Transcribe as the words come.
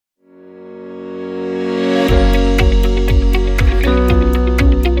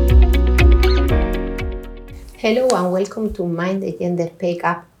Hello and welcome to Mind the Gender Pay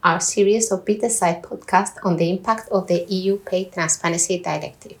Gap, our series of bit-sized podcasts on the impact of the EU Pay Transparency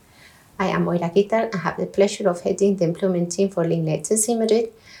Directive. I am Moira Guitar and have the pleasure of heading the employment team for Linklaters in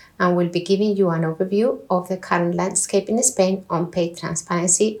Madrid and will be giving you an overview of the current landscape in Spain on pay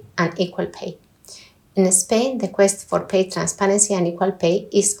transparency and equal pay. In Spain, the quest for pay transparency and equal pay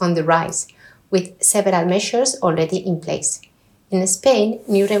is on the rise, with several measures already in place. In Spain,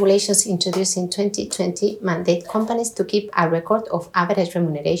 new regulations introduced in 2020 mandate companies to keep a record of average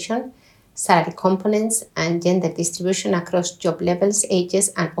remuneration, salary components, and gender distribution across job levels,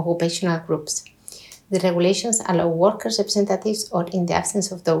 ages, and occupational groups. The regulations allow workers' representatives, or in the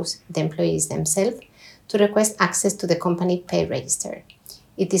absence of those, the employees themselves, to request access to the company pay register.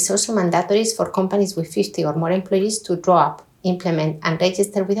 It is also mandatory for companies with 50 or more employees to draw up, implement, and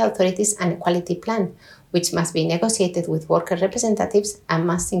register with authorities an equality plan, which must be negotiated with worker representatives and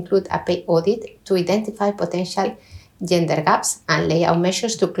must include a pay audit to identify potential gender gaps and lay out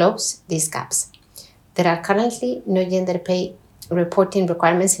measures to close these gaps. There are currently no gender pay reporting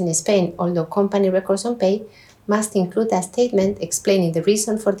requirements in Spain, although company records on pay must include a statement explaining the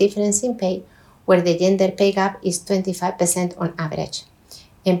reason for difference in pay, where the gender pay gap is 25% on average.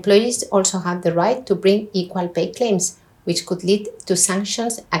 Employees also have the right to bring equal pay claims, which could lead to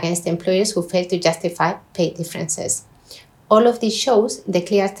sanctions against employers who fail to justify pay differences. All of this shows the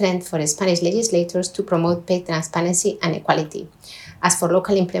clear trend for Spanish legislators to promote pay transparency and equality. As for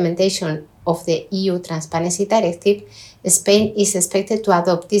local implementation of the EU Transparency Directive, Spain is expected to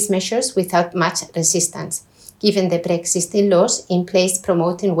adopt these measures without much resistance, given the pre-existing laws in place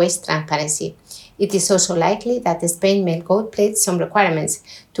promoting wage transparency. It is also likely that Spain may gold-plate some requirements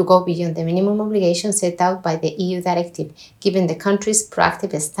to go beyond the minimum obligations set out by the EU directive, given the country's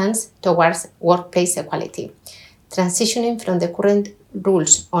proactive stance towards workplace equality. Transitioning from the current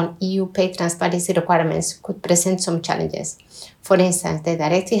rules on EU pay transparency requirements could present some challenges. For instance, the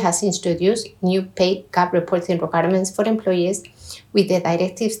directive has introduced new pay gap reporting requirements for employees, with the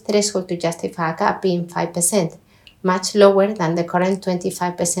directive's threshold to justify a gap being 5%, much lower than the current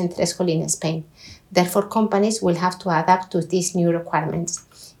 25% threshold in Spain. Therefore, companies will have to adapt to these new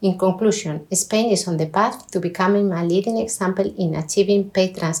requirements. In conclusion, Spain is on the path to becoming a leading example in achieving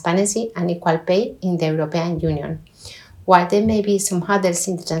pay transparency and equal pay in the European Union. While there may be some hurdles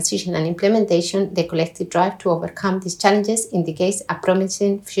in the transition and implementation, the collective drive to overcome these challenges indicates a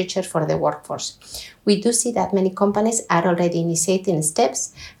promising future for the workforce. We do see that many companies are already initiating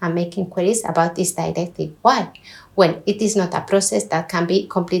steps and making queries about this directive. Why? Well, it is not a process that can be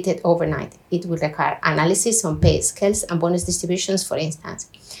completed overnight. It will require analysis on pay scales and bonus distributions, for instance.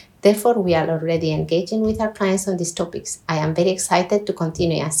 Therefore, we are already engaging with our clients on these topics. I am very excited to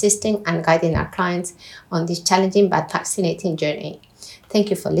continue assisting and guiding our clients on this challenging but fascinating journey.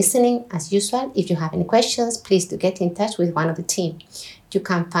 Thank you for listening. As usual, if you have any questions, please do get in touch with one of the team. You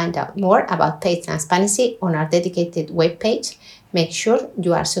can find out more about pay transparency on our dedicated webpage. Make sure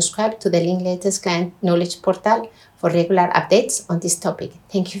you are subscribed to the Linklaters Client Knowledge Portal for regular updates on this topic.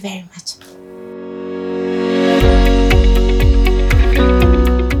 Thank you very much.